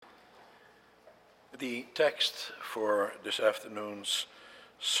The text for this afternoon's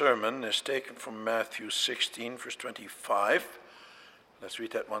sermon is taken from Matthew 16, verse 25. Let's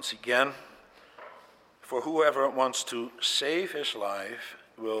read that once again. For whoever wants to save his life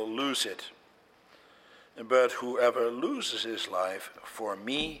will lose it, but whoever loses his life for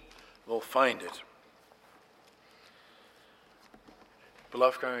me will find it.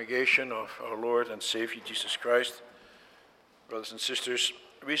 Beloved congregation of our Lord and Savior Jesus Christ, brothers and sisters,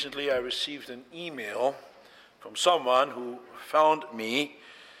 recently I received an email from someone who found me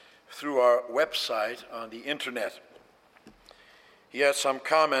through our website on the internet. He had some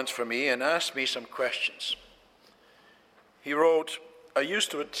comments for me and asked me some questions. He wrote, I used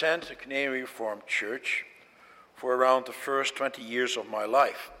to attend a Canadian Reformed church for around the first 20 years of my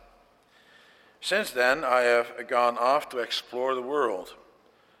life. Since then, I have gone off to explore the world.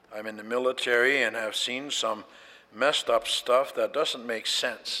 I'm in the military and have seen some messed up stuff that doesn't make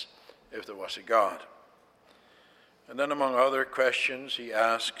sense if there was a God. And then among other questions, he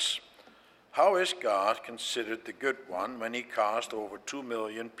asks, how is God considered the good one when he caused over 2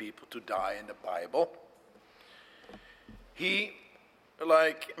 million people to die in the Bible? He,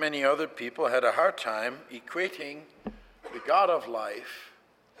 like many other people, had a hard time equating the God of life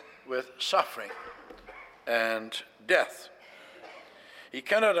with suffering and death. He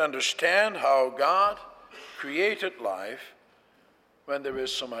cannot understand how God created life when there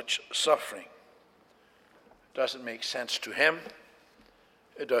is so much suffering. It doesn't make sense to him.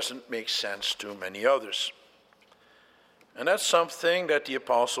 It doesn't make sense to many others. And that's something that the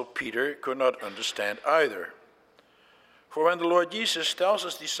Apostle Peter could not understand either. For when the Lord Jesus tells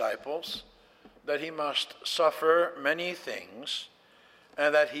his disciples that he must suffer many things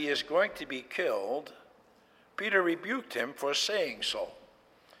and that he is going to be killed, Peter rebuked him for saying so.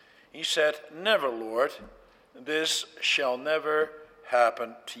 He said, never, Lord, this shall never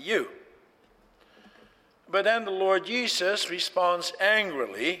happen to you. But then the Lord Jesus responds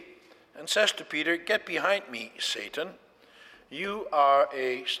angrily and says to Peter, get behind me, Satan. You are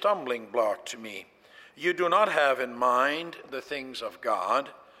a stumbling block to me. You do not have in mind the things of God,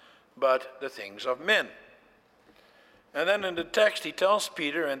 but the things of men. And then in the text he tells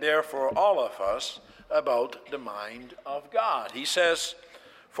Peter, and therefore all of us, about the mind of God. He says,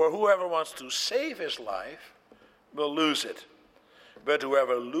 for whoever wants to save his life will lose it, but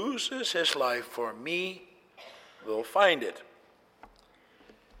whoever loses his life for me will find it.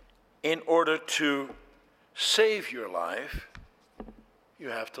 In order to save your life, you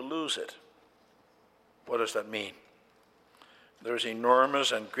have to lose it. What does that mean? There is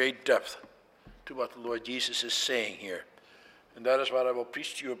enormous and great depth to what the Lord Jesus is saying here. And that is what I will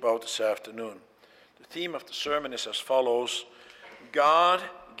preach to you about this afternoon. The theme of the sermon is as follows: God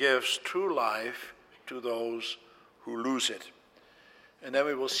gives true life to those who lose it. And then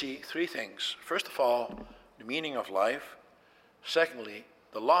we will see three things. First of all, the meaning of life. Secondly,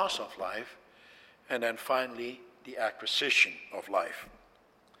 the loss of life. And then finally, the acquisition of life.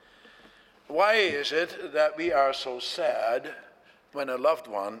 Why is it that we are so sad when a loved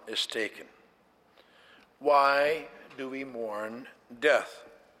one is taken? Why do we mourn death?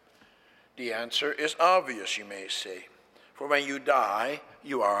 The answer is obvious, you may say. For when you die,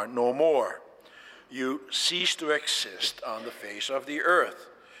 you are no more. You cease to exist on the face of the earth.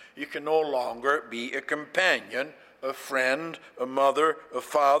 You can no longer be a companion, a friend, a mother, a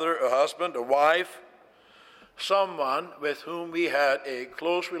father, a husband, a wife. Someone with whom we had a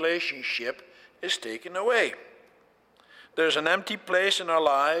close relationship is taken away. There's an empty place in our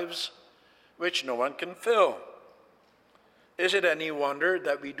lives which no one can fill. Is it any wonder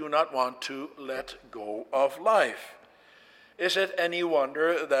that we do not want to let go of life? Is it any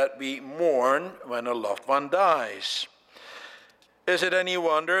wonder that we mourn when a loved one dies? Is it any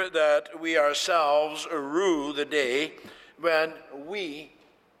wonder that we ourselves rue the day when we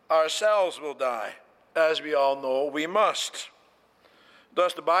ourselves will die? As we all know, we must.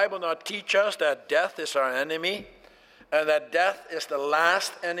 Does the Bible not teach us that death is our enemy and that death is the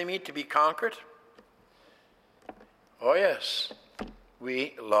last enemy to be conquered? Oh yes,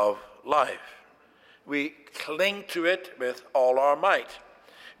 we love life. We cling to it with all our might.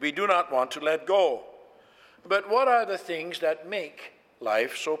 We do not want to let go. But what are the things that make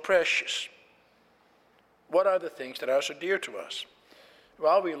life so precious? What are the things that are so dear to us?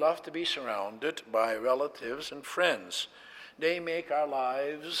 Well, we love to be surrounded by relatives and friends. They make our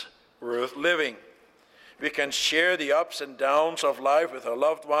lives worth living. We can share the ups and downs of life with our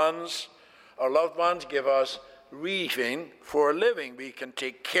loved ones. Our loved ones give us reason for living. We can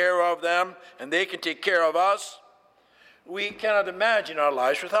take care of them, and they can take care of us. We cannot imagine our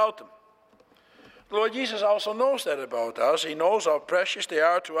lives without them. The Lord Jesus also knows that about us. He knows how precious they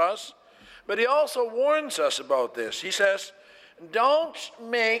are to us. But he also warns us about this. He says, don't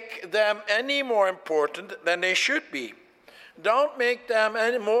make them any more important than they should be. Don't make them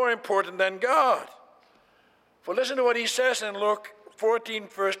any more important than God. For listen to what he says in Luke 14,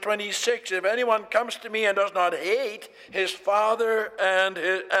 verse 26. If anyone comes to me and does not hate his father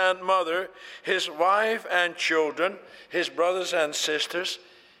and mother, his wife and children, his brothers and sisters,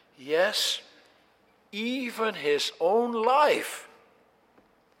 yes, even his own life,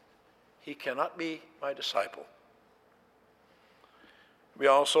 he cannot be my disciple. We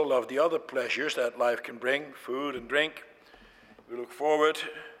also love the other pleasures that life can bring, food and drink. We look forward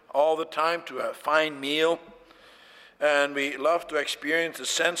all the time to a fine meal, and we love to experience the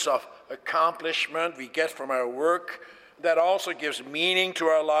sense of accomplishment we get from our work. That also gives meaning to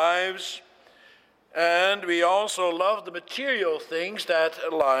our lives. And we also love the material things that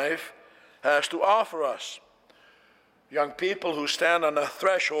life has to offer us. Young people who stand on the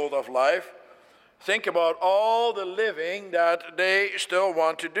threshold of life think about all the living that they still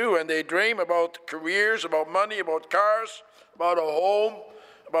want to do, and they dream about careers, about money, about cars, about a home,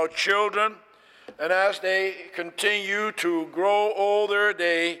 about children. And as they continue to grow older,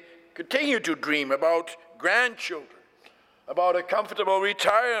 they continue to dream about grandchildren, about a comfortable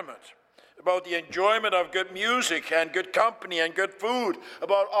retirement, about the enjoyment of good music and good company and good food,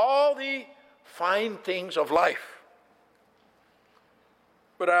 about all the fine things of life.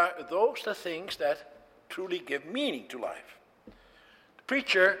 But are those the things that truly give meaning to life? The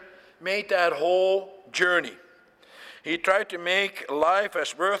preacher made that whole journey. He tried to make life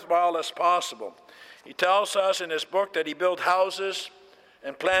as worthwhile as possible. He tells us in his book that he built houses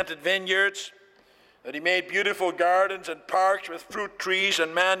and planted vineyards, that he made beautiful gardens and parks with fruit trees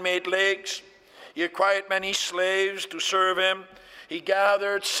and man-made lakes. He acquired many slaves to serve him. He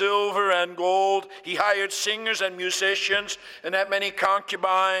gathered silver and gold. He hired singers and musicians and had many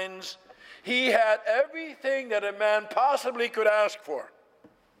concubines. He had everything that a man possibly could ask for.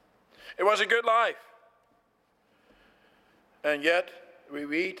 It was a good life. And yet, we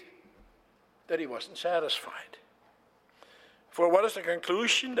read that he wasn't satisfied. For what is the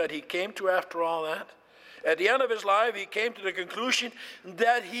conclusion that he came to after all that? At the end of his life, he came to the conclusion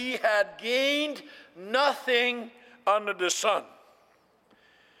that he had gained nothing under the sun.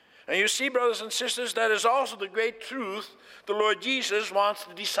 And you see, brothers and sisters, that is also the great truth the Lord Jesus wants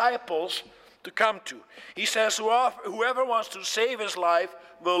the disciples to come to. He says, whoever wants to save his life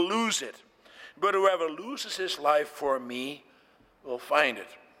will lose it. But whoever loses his life for me will find it.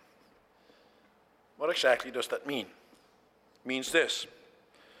 What exactly does that mean? It means this.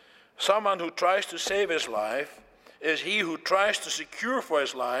 Someone who tries to save his life is he who tries to secure for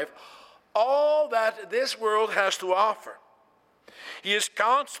his life all that this world has to offer. He is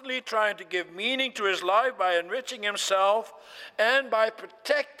constantly trying to give meaning to his life by enriching himself and by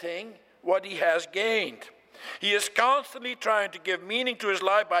protecting what he has gained. He is constantly trying to give meaning to his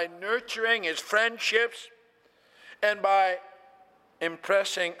life by nurturing his friendships and by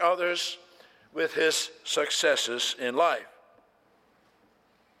impressing others with his successes in life.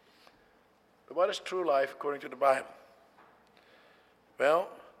 But what is true life according to the Bible? Well,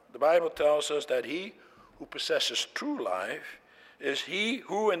 the Bible tells us that he who possesses true life is he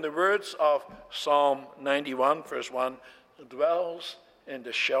who, in the words of Psalm 91, verse 1, dwells in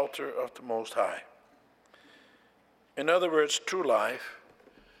the shelter of the Most High. In other words, true life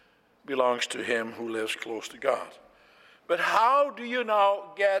belongs to him who lives close to God. But how do you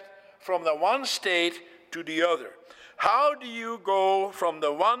now get from the one state to the other? How do you go from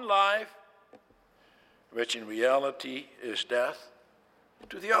the one life, which in reality is death,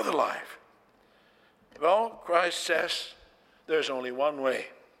 to the other life? Well, Christ says there's only one way.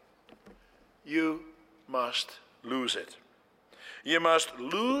 You must lose it. You must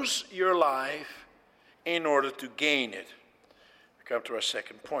lose your life in order to gain it. We come to our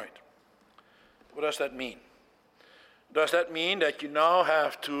second point. What does that mean? Does that mean that you now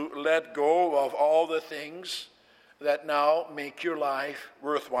have to let go of all the things that now make your life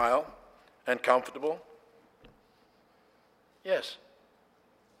worthwhile and comfortable? Yes.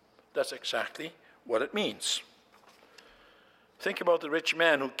 That's exactly what it means. Think about the rich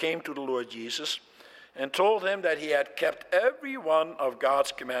man who came to the Lord Jesus and told him that he had kept every one of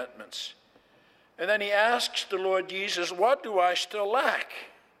God's commandments. And then he asks the Lord Jesus, what do I still lack?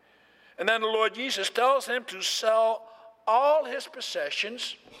 And then the Lord Jesus tells him to sell all his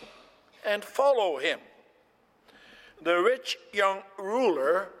possessions and follow him. The rich young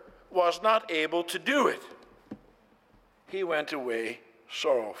ruler was not able to do it. He went away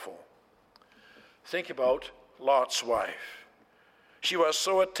sorrowful. Think about Lot's wife. She was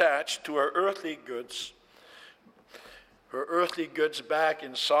so attached to her earthly goods, her earthly goods back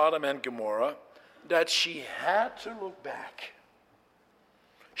in Sodom and Gomorrah that she had to look back.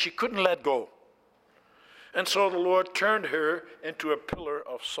 She couldn't let go. And so the Lord turned her into a pillar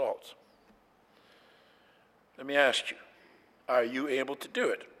of salt. Let me ask you, are you able to do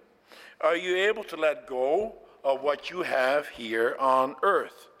it? Are you able to let go of what you have here on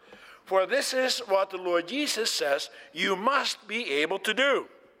earth? For this is what the Lord Jesus says you must be able to do.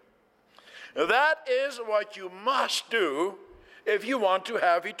 That is what you must do if you want to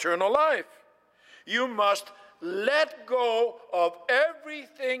have eternal life. You must let go of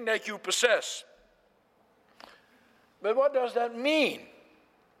everything that you possess. But what does that mean?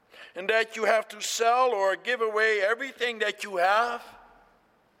 And that you have to sell or give away everything that you have?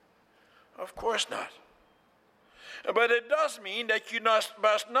 Of course not. But it does mean that you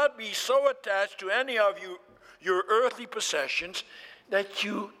must not be so attached to any of your earthly possessions that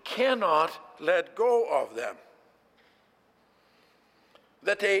you cannot let go of them.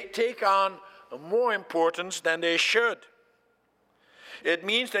 That they take on more importance than they should. It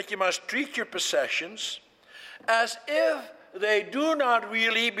means that you must treat your possessions as if they do not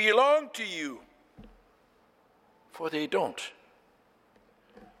really belong to you, for they don't.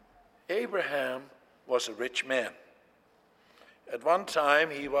 Abraham was a rich man. At one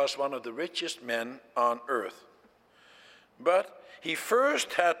time, he was one of the richest men on earth. But he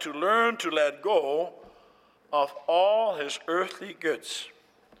first had to learn to let go of all his earthly goods.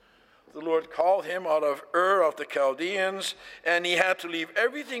 The Lord called him out of Ur of the Chaldeans, and he had to leave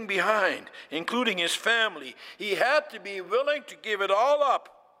everything behind, including his family. He had to be willing to give it all up,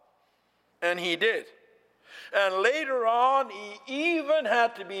 and he did. And later on, he even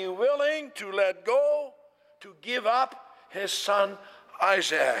had to be willing to let go, to give up his son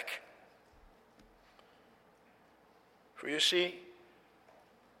Isaac. For you see,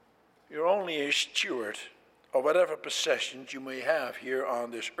 you're only a steward of whatever possessions you may have here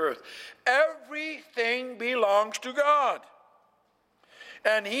on this earth. Everything belongs to God.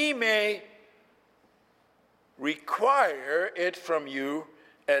 And he may require it from you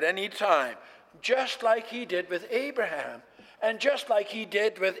at any time, just like he did with Abraham, and just like he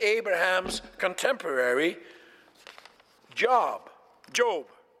did with Abraham's contemporary, Job.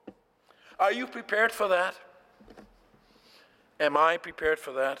 Are you prepared for that? Am I prepared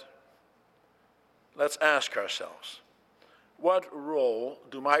for that? Let's ask ourselves, what role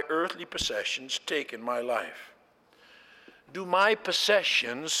do my earthly possessions take in my life? Do my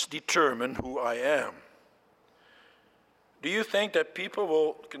possessions determine who I am? Do you think that people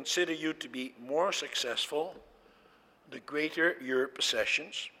will consider you to be more successful the greater your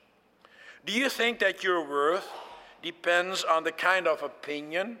possessions? Do you think that your worth depends on the kind of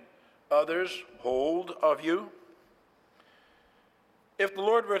opinion others hold of you? If the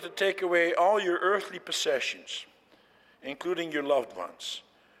Lord were to take away all your earthly possessions, including your loved ones,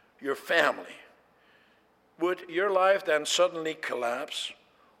 your family, would your life then suddenly collapse,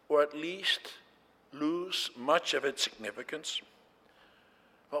 or at least lose much of its significance?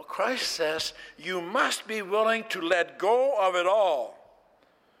 Well, Christ says you must be willing to let go of it all.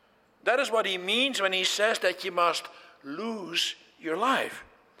 That is what he means when he says that you must lose your life.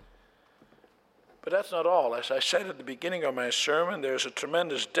 But that's not all. As I said at the beginning of my sermon, there's a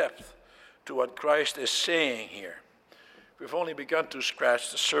tremendous depth to what Christ is saying here. We've only begun to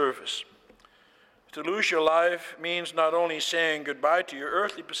scratch the surface. To lose your life means not only saying goodbye to your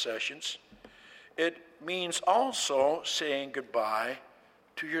earthly possessions, it means also saying goodbye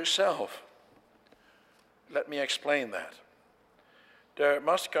to yourself. Let me explain that. There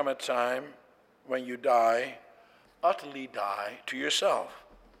must come a time when you die, utterly die to yourself.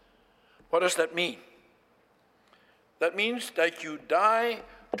 What does that mean? That means that you die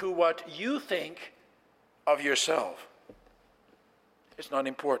to what you think of yourself. It's not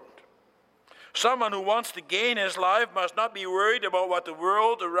important. Someone who wants to gain his life must not be worried about what the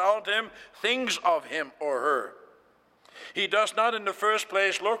world around him thinks of him or her. He does not in the first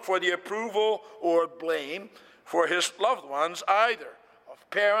place look for the approval or blame for his loved ones either, of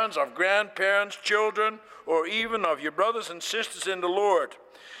parents, of grandparents, children, or even of your brothers and sisters in the Lord.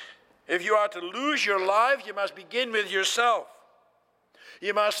 If you are to lose your life, you must begin with yourself.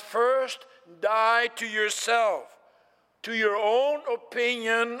 You must first die to yourself, to your own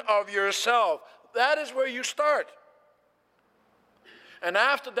opinion of yourself. That is where you start. And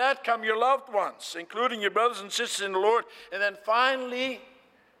after that come your loved ones, including your brothers and sisters in the Lord. And then finally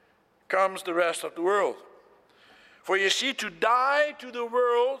comes the rest of the world. For you see, to die to the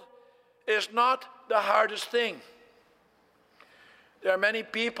world is not the hardest thing. There are many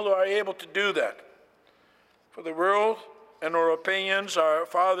people who are able to do that. For the world and our opinions are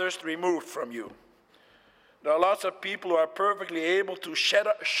farthest removed from you. There are lots of people who are perfectly able to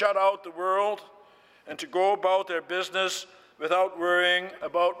shut out the world and to go about their business without worrying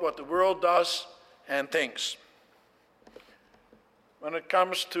about what the world does and thinks. When it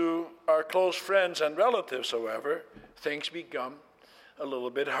comes to our close friends and relatives, however, things become a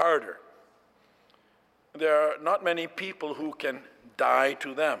little bit harder. There are not many people who can die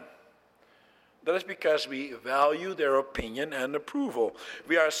to them. That is because we value their opinion and approval.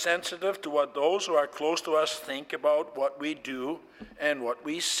 We are sensitive to what those who are close to us think about what we do and what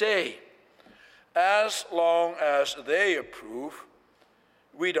we say. As long as they approve,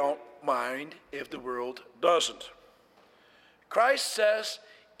 we don't mind if the world doesn't. Christ says,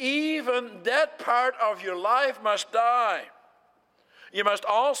 even that part of your life must die. You must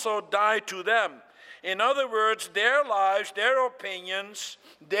also die to them. In other words, their lives, their opinions,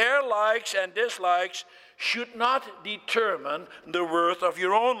 their likes and dislikes should not determine the worth of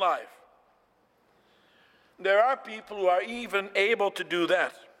your own life. There are people who are even able to do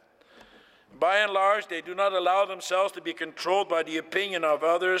that. By and large, they do not allow themselves to be controlled by the opinion of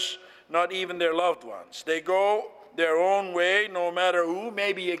others, not even their loved ones. They go their own way, no matter who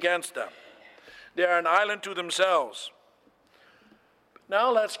may be against them. They are an island to themselves. Now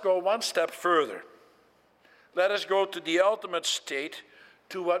let's go one step further. Let us go to the ultimate state,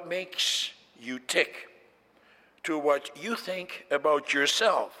 to what makes you tick, to what you think about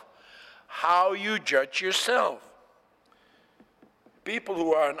yourself, how you judge yourself. People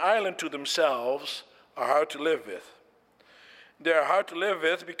who are an island to themselves are hard to live with. They are hard to live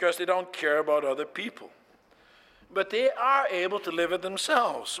with because they don't care about other people. But they are able to live with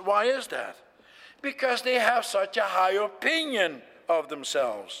themselves. Why is that? Because they have such a high opinion of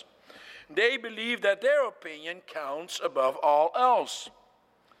themselves. They believe that their opinion counts above all else.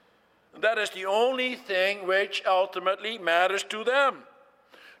 That is the only thing which ultimately matters to them.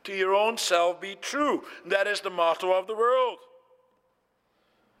 To your own self be true. That is the motto of the world.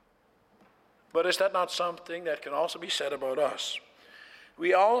 But is that not something that can also be said about us?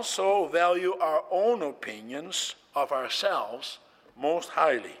 We also value our own opinions of ourselves most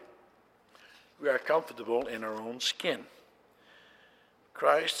highly. We are comfortable in our own skin.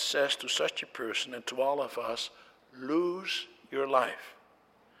 Christ says to such a person and to all of us, lose your life.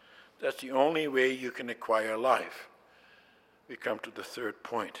 That's the only way you can acquire life. We come to the third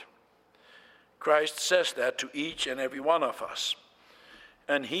point. Christ says that to each and every one of us,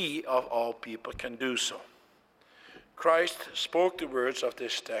 and he of all people can do so. Christ spoke the words of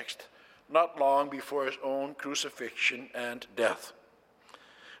this text not long before his own crucifixion and death.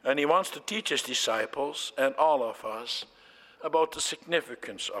 And he wants to teach his disciples and all of us about the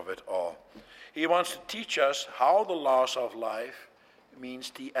significance of it all. He wants to teach us how the loss of life means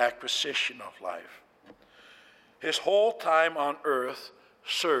the acquisition of life. His whole time on earth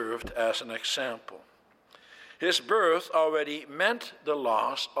served as an example. His birth already meant the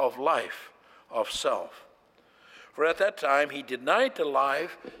loss of life, of self. For at that time he denied the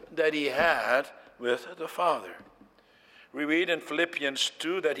life that he had with the Father. We read in Philippians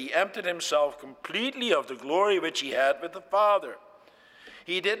 2 that he emptied himself completely of the glory which he had with the Father.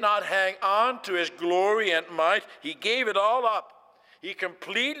 He did not hang on to his glory and might. He gave it all up. He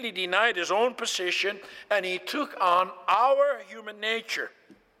completely denied his own position, and he took on our human nature.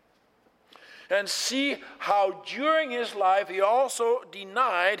 And see how during his life he also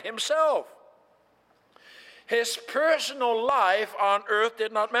denied himself. His personal life on earth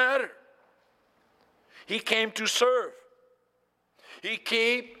did not matter. He came to serve. He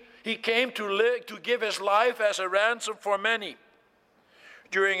came to give his life as a ransom for many.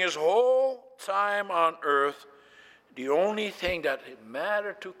 During his whole time on earth, the only thing that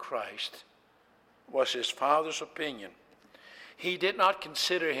mattered to Christ was his Father's opinion. He did not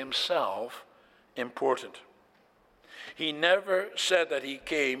consider himself important. He never said that he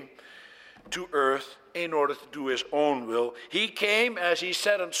came to earth in order to do his own will. He came, as he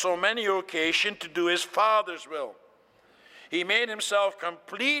said on so many occasions, to do his Father's will. He made himself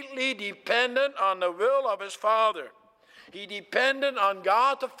completely dependent on the will of his Father. He depended on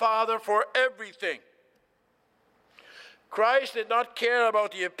God the Father for everything. Christ did not care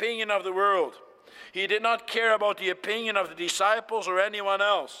about the opinion of the world. He did not care about the opinion of the disciples or anyone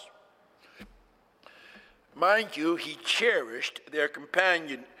else. Mind you, he cherished their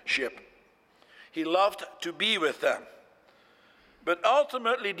companionship. He loved to be with them. But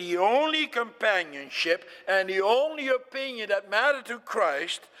ultimately, the only companionship and the only opinion that mattered to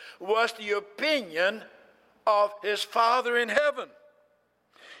Christ was the opinion of his Father in heaven.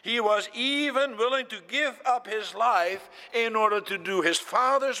 He was even willing to give up his life in order to do his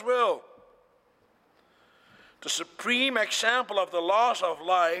Father's will. The supreme example of the loss of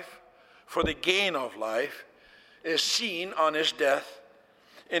life for the gain of life is seen on his death,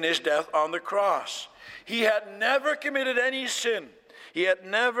 in his death on the cross. He had never committed any sin. He had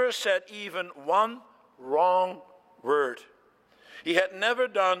never said even one wrong word. He had never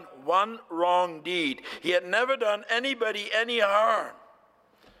done one wrong deed. He had never done anybody any harm.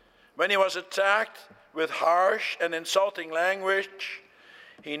 When he was attacked with harsh and insulting language,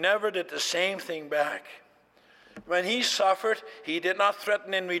 he never did the same thing back. When he suffered, he did not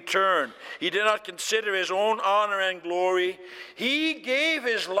threaten in return. He did not consider his own honor and glory. He gave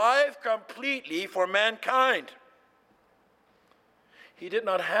his life completely for mankind. He did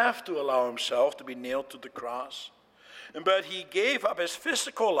not have to allow himself to be nailed to the cross, but he gave up his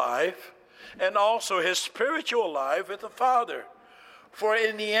physical life and also his spiritual life with the Father. For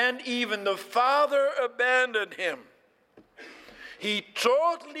in the end, even the Father abandoned him. He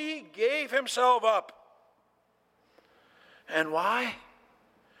totally gave himself up. And why?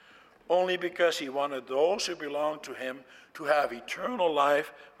 Only because he wanted those who belonged to him to have eternal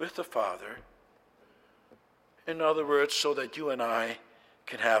life with the Father. In other words, so that you and I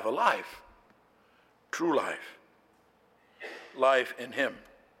can have a life, true life, life in him.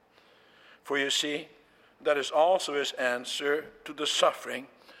 For you see, that is also his answer to the suffering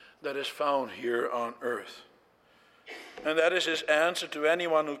that is found here on earth. And that is his answer to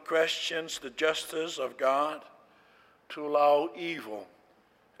anyone who questions the justice of God to allow evil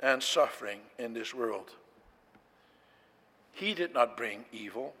and suffering in this world. He did not bring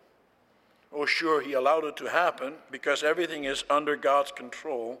evil. Oh, sure, he allowed it to happen because everything is under God's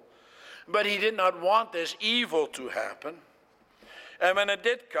control. But he did not want this evil to happen. And when it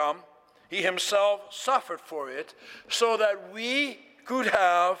did come, he himself suffered for it so that we could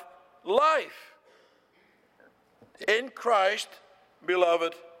have life. In Christ,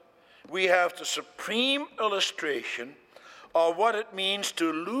 beloved, we have the supreme illustration of what it means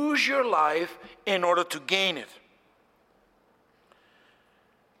to lose your life in order to gain it.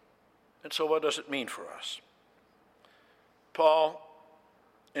 And so what does it mean for us? Paul,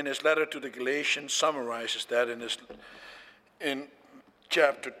 in his letter to the Galatians, summarizes that in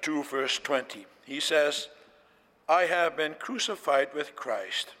chapter 2, verse 20. He says, I have been crucified with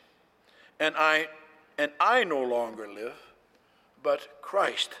Christ, and I no longer live, but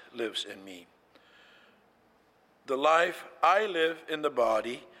Christ lives in me. The life I live in the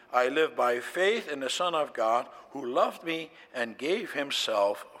body, I live by faith in the Son of God, who loved me and gave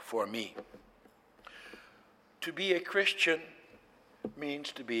himself for me. To be a Christian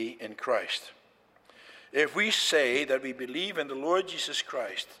means to be in Christ. If we say that we believe in the Lord Jesus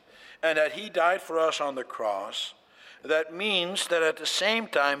Christ and that he died for us on the cross, that means that at the same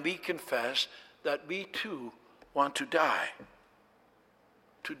time we confess that we too want to die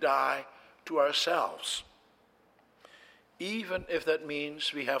to ourselves, even if that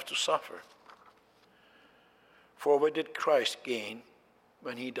means we have to suffer. For what did Christ gain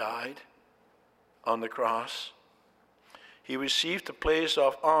when he died on the cross? He received the place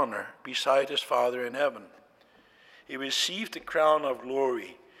of honor beside his Father in heaven. He received the crown of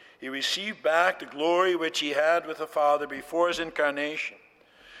glory. He received back the glory which he had with the Father before his incarnation.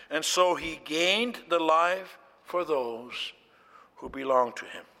 And so he gained the life for those who belong to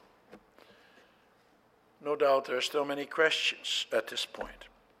him. No doubt there are still many questions at this point.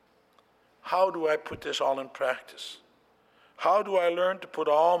 How do I put this all in practice? How do I learn to put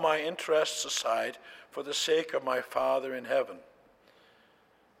all my interests aside for the sake of my Father in heaven?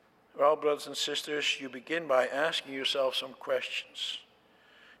 Well, brothers and sisters, you begin by asking yourself some questions.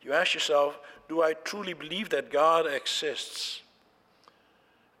 You ask yourself, do I truly believe that God exists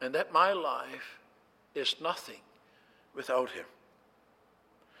and that my life is nothing without him?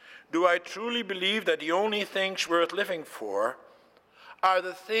 Do I truly believe that the only things worth living for are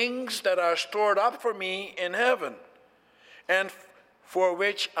the things that are stored up for me in heaven and for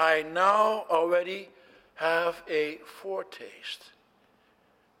which I now already have a foretaste?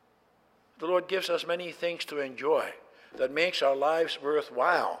 The Lord gives us many things to enjoy that makes our lives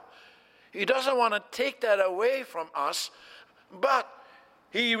worthwhile. He doesn't want to take that away from us, but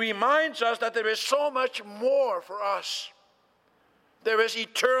he reminds us that there is so much more for us. There is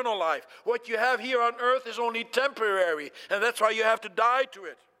eternal life. What you have here on earth is only temporary, and that's why you have to die to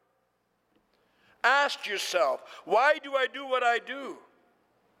it. Ask yourself, why do I do what I do?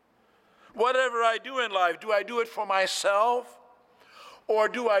 Whatever I do in life, do I do it for myself, or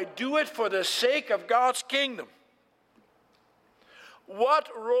do I do it for the sake of God's kingdom? What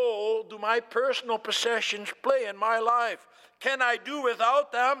role do my personal possessions play in my life? Can I do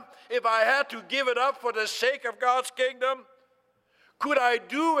without them if I had to give it up for the sake of God's kingdom? Could I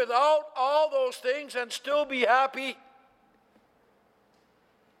do without all those things and still be happy?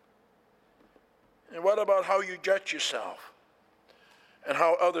 And what about how you judge yourself and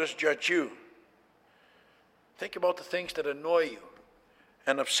how others judge you? Think about the things that annoy you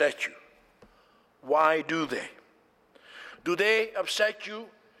and upset you. Why do they? Do they upset you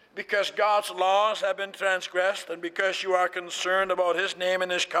because God's laws have been transgressed and because you are concerned about his name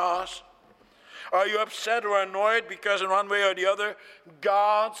and his cause? Are you upset or annoyed because in one way or the other,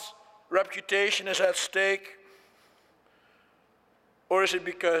 God's reputation is at stake? Or is it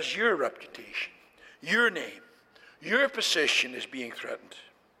because your reputation, your name, your position is being threatened?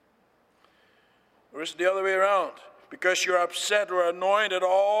 Or is it the other way around? Because you're upset or annoyed at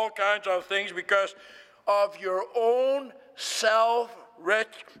all kinds of things because of your own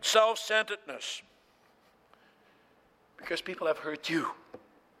self-centeredness. Because people have hurt you.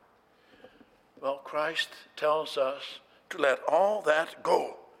 Well, Christ tells us to let all that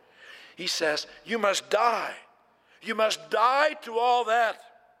go. He says, you must die. You must die to all that.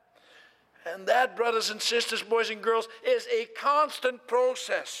 And that, brothers and sisters, boys and girls, is a constant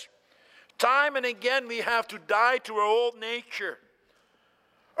process. Time and again we have to die to our old nature.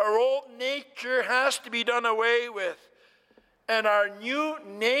 Our old nature has to be done away with. And our new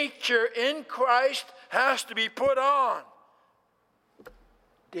nature in Christ has to be put on.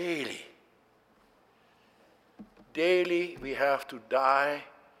 Daily. Daily we have to die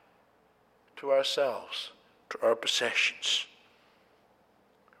to ourselves, to our possessions.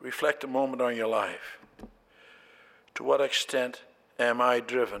 Reflect a moment on your life. To what extent am I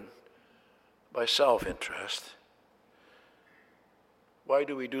driven by self-interest? Why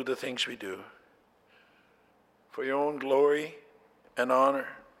do we do the things we do? For your own glory and honor?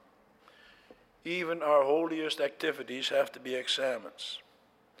 Even our holiest activities have to be examined.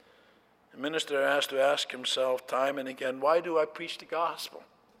 The minister has to ask himself time and again, why do I preach the gospel?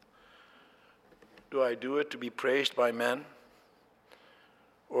 Do I do it to be praised by men?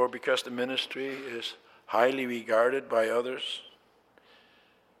 Or because the ministry is highly regarded by others?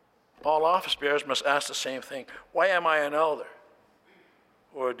 All office bearers must ask the same thing. Why am I an elder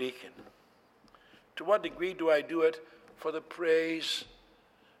or a deacon? To what degree do I do it for the praise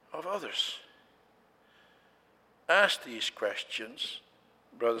of others? Ask these questions,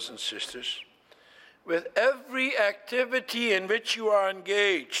 brothers and sisters, with every activity in which you are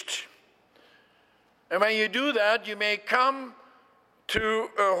engaged. And when you do that, you may come to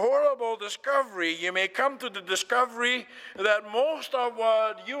a horrible discovery. You may come to the discovery that most of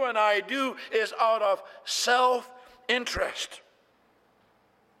what you and I do is out of self-interest.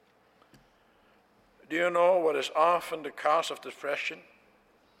 Do you know what is often the cause of depression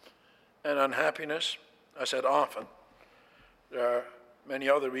and unhappiness? I said often. There are many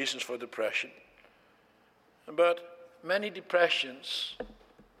other reasons for depression. But many depressions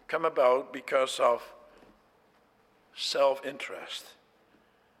come about because of self-interest,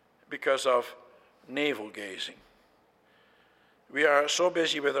 because of navel-gazing. We are so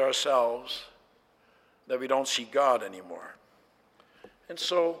busy with ourselves that we don't see God anymore. And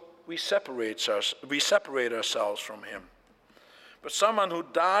so we separate ourselves from him. But someone who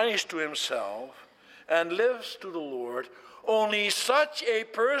dies to himself and lives to the Lord, only such a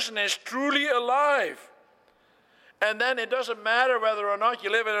person is truly alive. And then it doesn't matter whether or not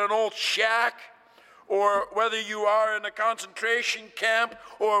you live in an old shack, or whether you are in a concentration camp,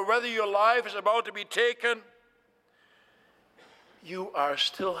 or whether your life is about to be taken. You are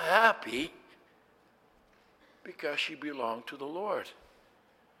still happy because you belong to the Lord.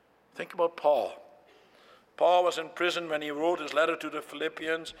 Think about Paul. Paul was in prison when he wrote his letter to the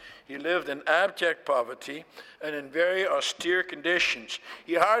Philippians. He lived in abject poverty and in very austere conditions.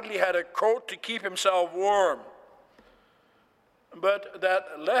 He hardly had a coat to keep himself warm. But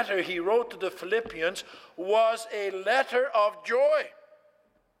that letter he wrote to the Philippians was a letter of joy.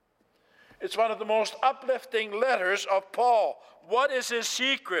 It's one of the most uplifting letters of Paul. What is his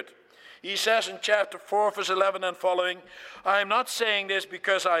secret? He says in chapter 4, verse 11 and following, I am not saying this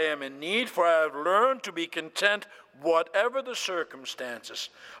because I am in need, for I have learned to be content whatever the circumstances.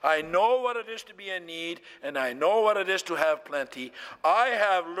 I know what it is to be in need, and I know what it is to have plenty. I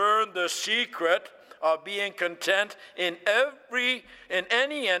have learned the secret of being content in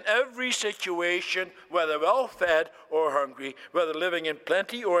any and every situation, whether well-fed or hungry, whether living in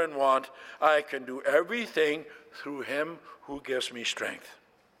plenty or in want. I can do everything through him who gives me strength.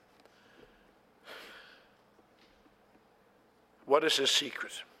 What is his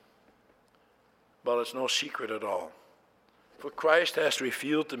secret? Well, it's no secret at all. For Christ has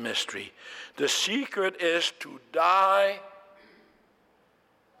revealed the mystery. The secret is to die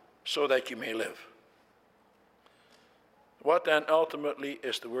so that you may live. What then ultimately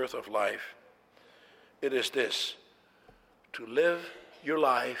is the worth of life? It is this: to live your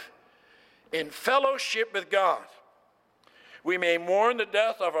life in fellowship with God. We may mourn the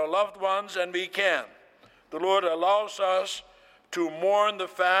death of our loved ones, and we can. The Lord allows us to mourn the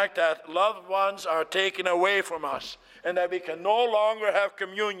fact that loved ones are taken away from us and that we can no longer have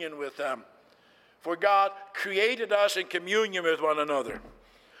communion with them. For God created us in communion with one another.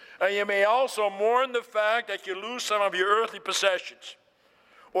 And you may also mourn the fact that you lose some of your earthly possessions,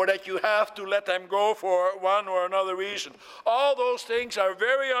 or that you have to let them go for one or another reason. All those things are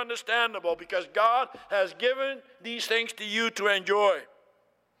very understandable because God has given these things to you to enjoy.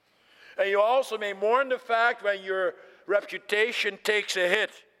 And you also may mourn the fact when your reputation takes a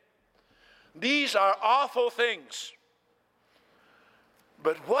hit. These are awful things.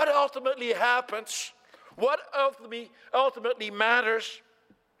 But what ultimately happens, what ultimately matters,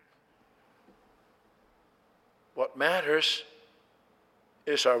 what matters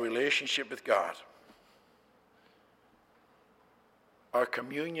is our relationship with God, our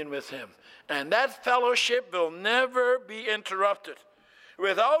communion with Him. And that fellowship will never be interrupted.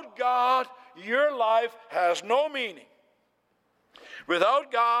 Without God, your life has no meaning.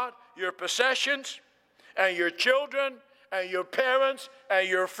 Without God, your possessions and your children and your parents and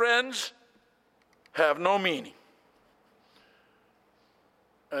your friends have no meaning.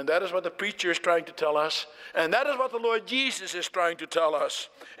 And that is what the preacher is trying to tell us. And that is what the Lord Jesus is trying to tell us.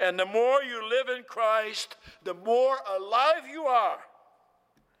 And the more you live in Christ, the more alive you are.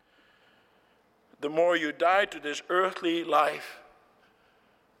 The more you die to this earthly life,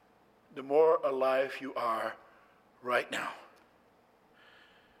 the more alive you are right now.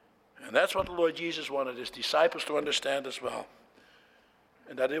 And that's what the Lord Jesus wanted His disciples to understand as well.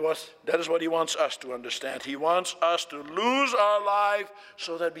 And that is what He wants us to understand. He wants us to lose our life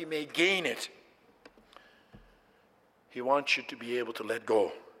so that we may gain it. He wants you to be able to let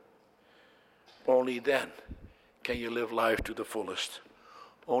go. Only then can you live life to the fullest.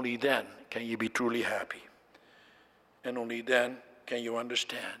 Only then can you be truly happy. And only then can you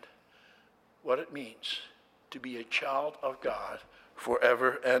understand what it means to be a child of God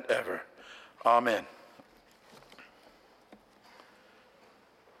forever and ever. Amen.